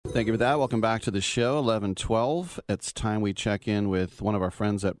Thank you for that. Welcome back to the show, 11:12. It's time we check in with one of our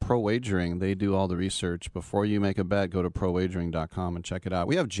friends at Pro Wagering. They do all the research. Before you make a bet, go to prowagering.com and check it out.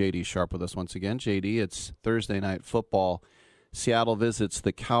 We have J.D. Sharp with us once again. J.D., it's Thursday night football. Seattle visits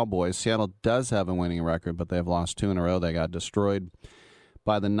the Cowboys. Seattle does have a winning record, but they've lost 2 in a row. They got destroyed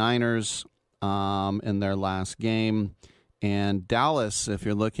by the Niners in their last game. And Dallas, if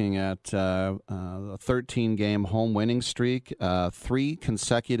you're looking at a 13-game home winning streak, 3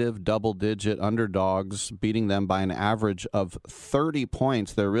 consecutive double-digit underdogs, beating them by an average of 30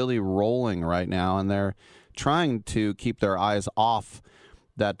 points. They're really rolling right now, and they're trying to keep their eyes off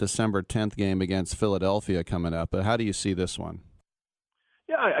that December 10th game against Philadelphia coming up. But how do you see this one?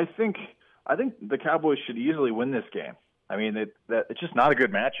 Yeah, I think the Cowboys should easily win this game. I mean, it's just not a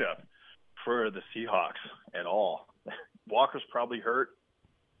good matchup for the Seahawks at all. Walker's probably hurt.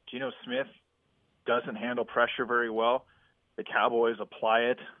 Geno Smith doesn't handle pressure very well. The Cowboys apply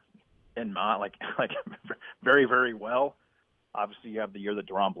it and not like very, very well. Obviously, you have the year that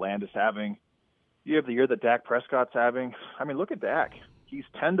Deron Bland is having. You have the year that Dak Prescott's having. I mean, look at Dak. He's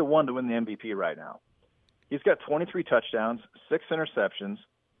 10-1 to win the MVP right now. He's got 23 touchdowns, 6 interceptions.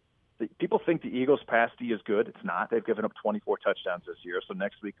 People think the Eagles' pass D is good. It's not. They've given up 24 touchdowns this year, so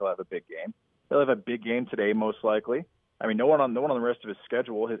next week he'll have a big game. He'll have a big game today, most likely. I mean, no one on the rest of his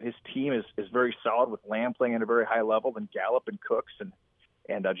schedule. His team is very solid with Lamb playing at a very high level, and Gallup and Cooks and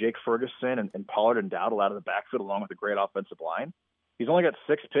Jake Ferguson and Pollard and Dowdle out of the backfield along with a great offensive line. He's only got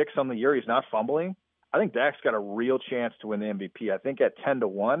 6 picks on the year. He's not fumbling. I think Dak's got a real chance to win the MVP. I think at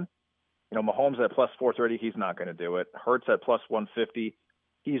 10-1, Mahomes at plus 430, he's not going to do it. Hurts at plus 150,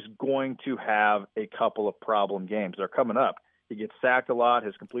 he's going to have a couple of problem games. They're coming up. He gets sacked a lot.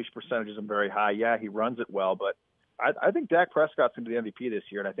 His completion percentage isn't very high. Yeah, he runs it well, but I think Dak Prescott's going to be the MVP this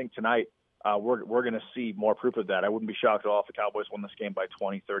year, and I think tonight we're going to see more proof of that. I wouldn't be shocked at all if the Cowboys won this game by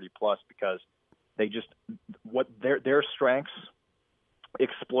 20, 30 plus because they just what their strengths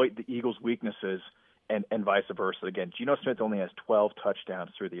exploit the Eagles' weaknesses and vice versa. Again, Geno Smith only has 12 touchdowns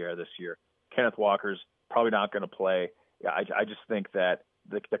through the air this year. Kenneth Walker's probably not going to play. Yeah, I just think that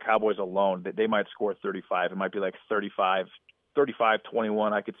the Cowboys alone, they might score 35. It might be like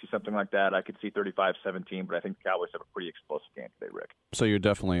 35-21, I could see something like that. I could see 35-17, but I think the Cowboys have a pretty explosive game today, Rick. So you're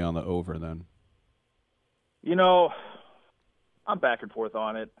definitely on the over then? I'm back and forth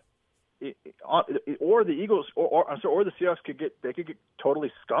on it. Or the Eagles, or the Seahawks could get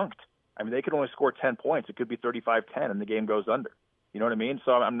totally skunked. I mean, they could only score 10 points. It could be 35-10, and the game goes under. You know what I mean?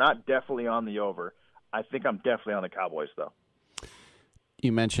 So I'm not definitely on the over. I think I'm definitely on the Cowboys, though.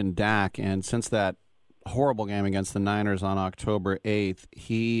 You mentioned Dak, and since that horrible game against the Niners on October 8th,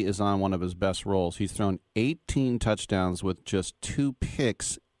 he is on one of his best rolls. He's thrown 18 touchdowns with just 2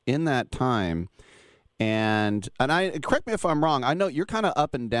 picks in that time. And I correct me if I'm wrong. I know you're kind of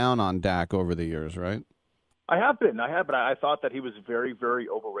up and down on Dak over the years, right? I have, but I thought that he was very, very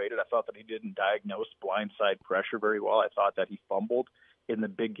overrated. I thought that he didn't diagnose blindside pressure very well. I thought that he fumbled in the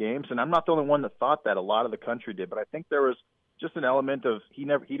big games, and I'm not the only one that thought that. A lot of the country did, but I think there was just an element of he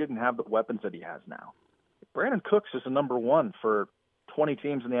didn't have the weapons that he has now. Brandon Cooks is the number 1 for 20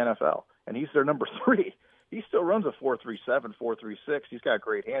 teams in the NFL, and he's their number 3. He still runs a 4.37, 4.36. He's got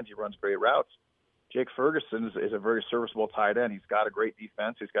great hands. He runs great routes. Jake Ferguson is a very serviceable tight end. He's got a great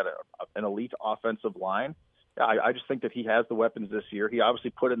defense. He's got an elite offensive line. I just think that he has the weapons this year. He obviously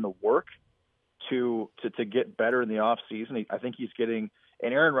put in the work to get better in the offseason. I think he's getting –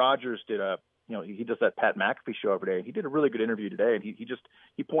 and Aaron Rodgers did he does that Pat McAfee show every day. He did a really good interview today, and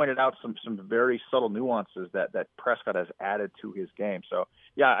he pointed out some very subtle nuances that Prescott has added to his game. So,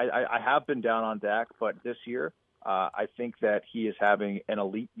 yeah, I have been down on Dak, but this year I think that he is having an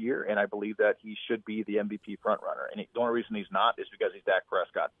elite year, and I believe that he should be the MVP frontrunner. And the only reason he's not is because he's Dak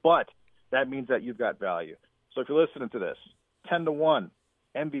Prescott. But that means that you've got value. So if you're listening to this, 10-1,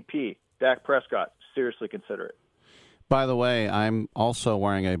 MVP, Dak Prescott, seriously consider it. By the way, I'm also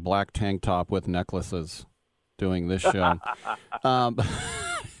wearing a black tank top with necklaces doing this show.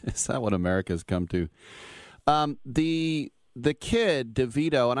 Is that what America's come to? The kid,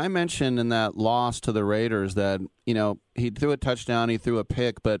 DeVito, and I mentioned in that loss to the Raiders that, he threw a touchdown, he threw a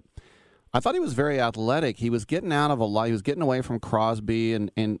pick, but I thought he was very athletic. He was getting out of a lot. He was getting away from Crosby,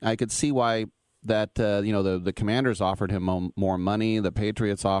 and I could see why that, the Commanders offered him more money. The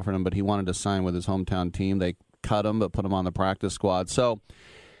Patriots offered him, but he wanted to sign with his hometown team. They cut him but put him on the practice squad. So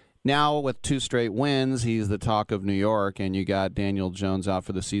now with 2 straight wins, he's the talk of New York, and you got Daniel Jones out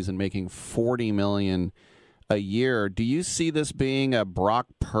for the season making $40 million a year. Do you see this being a Brock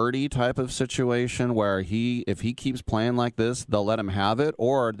Purdy type of situation where if he keeps playing like this, they'll let him have it,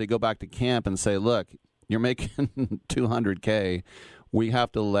 or they go back to camp and say, look, you're making $200K. we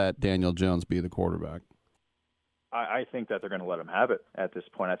have to let Daniel Jones be the quarterback? I think that they're going to let him have it at this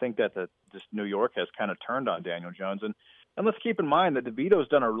point. I think that just New York has kind of turned on Daniel Jones. And let's keep in mind that DeVito's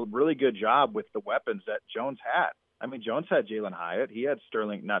done a really good job with the weapons that Jones had. I mean, Jones had Jalen Hyatt. He had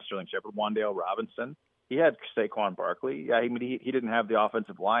not Sterling Shepard, Wan'Dale Robinson. He had Saquon Barkley. Yeah, he didn't have the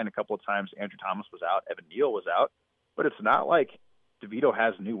offensive line a couple of times. Andrew Thomas was out. Evan Neal was out. But it's not like DeVito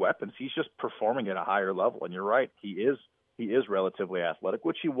has new weapons. He's just performing at a higher level. And you're right, he is relatively athletic,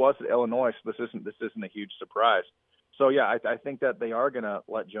 which he was at Illinois. So this isn't a huge surprise. So yeah, I think that they are going to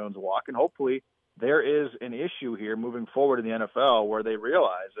let Jones walk, and hopefully there is an issue here moving forward in the NFL where they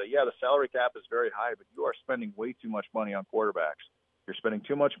realize that the salary cap is very high, but you are spending way too much money on quarterbacks. You're spending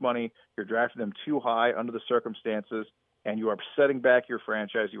too much money. You're drafting them too high under the circumstances, and you are setting back your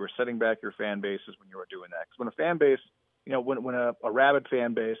franchise. You are setting back your fan bases when you are doing that. Because when a fan base, when a rabid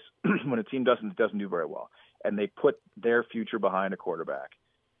fan base, when a team doesn't do very well, and they put their future behind a quarterback,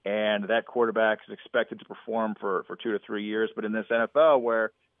 and that quarterback is expected to perform for 2 to 3 years, but in this NFL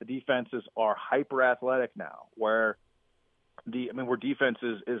where the defenses are hyper athletic now, where defense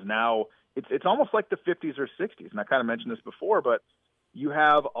is now it's almost like the 50s or 60s, and I kind of mentioned this before, but you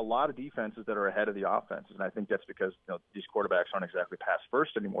have a lot of defenses that are ahead of the offenses, and I think that's because these quarterbacks aren't exactly pass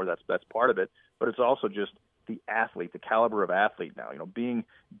first anymore. That's part of it, but it's also just the athlete, the caliber of athlete now. Being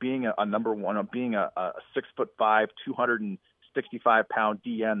a number one, being a 6'5", 265-pound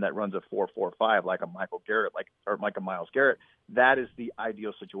DN that runs a 4.45 like a Michael Garrett, like a Myles Garrett. That is the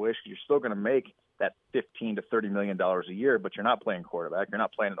ideal situation. You're still going to make that $15 to $30 million a year, but you're not playing quarterback. You're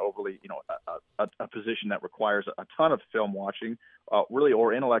not playing an overly, a position that requires a ton of film watching, really,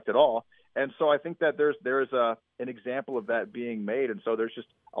 or intellect at all. And so I think that there's an example of that being made. And so there's just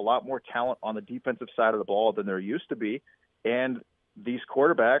a lot more talent on the defensive side of the ball than there used to be. And these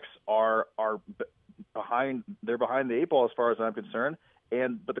quarterbacks are behind the eight ball as far as I'm concerned.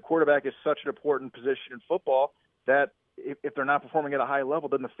 But the quarterback is such an important position in football that if they're not performing at a high level,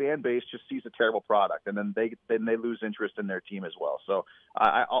 then the fan base just sees a terrible product, and then they lose interest in their team as well. So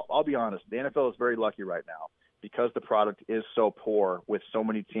I'll be honest, the NFL is very lucky right now because the product is so poor with so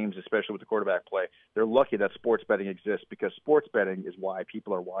many teams, especially with the quarterback play. They're lucky that sports betting exists because sports betting is why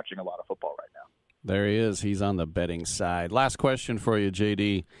people are watching a lot of football right now. There he is. He's on the betting side. Last question for you,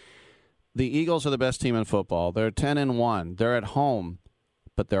 JD. The Eagles are the best team in football. They're 10-1. They're at home,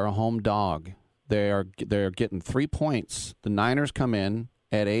 but they're a home dog. They're getting 3 points. The Niners come in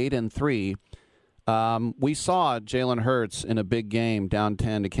at 8-3. We saw Jalen Hurts in a big game down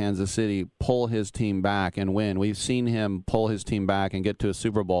 10 to Kansas City pull his team back and win. We've seen him pull his team back and get to a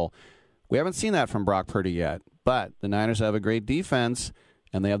Super Bowl. We haven't seen that from Brock Purdy yet, but the Niners have a great defense,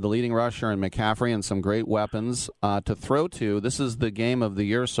 and they have the leading rusher in McCaffrey and some great weapons to throw to. This is the game of the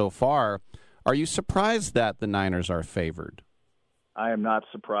year so far. Are you surprised that the Niners are favored? I am not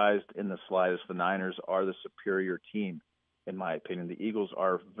surprised in the slightest. The Niners are the superior team, in my opinion. The Eagles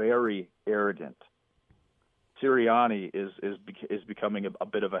are very arrogant. Sirianni is becoming a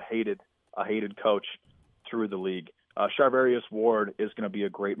bit of a hated coach through the league. Charvarius Ward is going to be a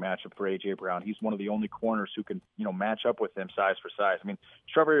great matchup for A.J. Brown. He's one of the only corners who can match up with him size for size. I mean,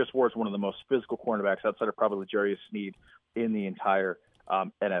 Charvarius Ward is one of the most physical cornerbacks outside of probably Jarius Sneed in the entire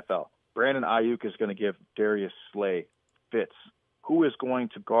NFL. Brandon Ayuk is going to give Darius Slay fits. Who is going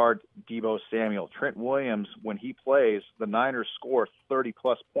to guard Deebo Samuel? Trent Williams, when he plays, the Niners score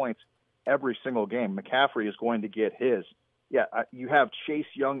 30-plus points every single game. McCaffrey is going to get his. Yeah, you have Chase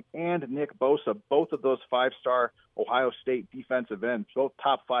Young and Nick Bosa, both of those five-star Ohio State defensive ends, both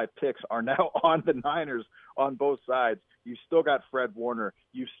top 5 picks are now on the Niners on both sides. You've still got Fred Warner.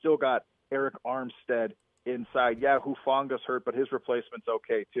 You've still got Eric Armstead inside. Yeah, Hufanga's hurt, but his replacement's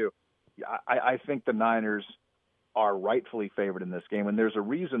okay too. I think the Niners are rightfully favored in this game, and there's a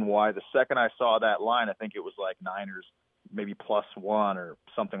reason why. The second I saw that line, I think it was like Niners maybe +1 or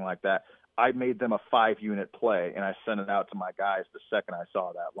something like that, I made them a 5-unit play, and I sent it out to my guys the second I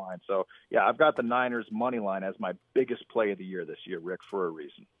saw that line. So, yeah, I've got the Niners money line as my biggest play of the year this year, Rick, for a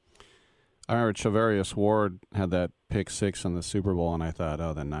reason. I remember Charvarius Ward had that pick 6 in the Super Bowl, and I thought,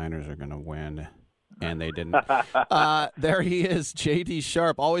 the Niners are going to win, and they didn't. There he is, J.D.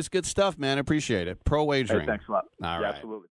 Sharp. Always good stuff, man. Appreciate it. Pro Wagering. Hey, thanks a lot. All yeah, right. Absolutely.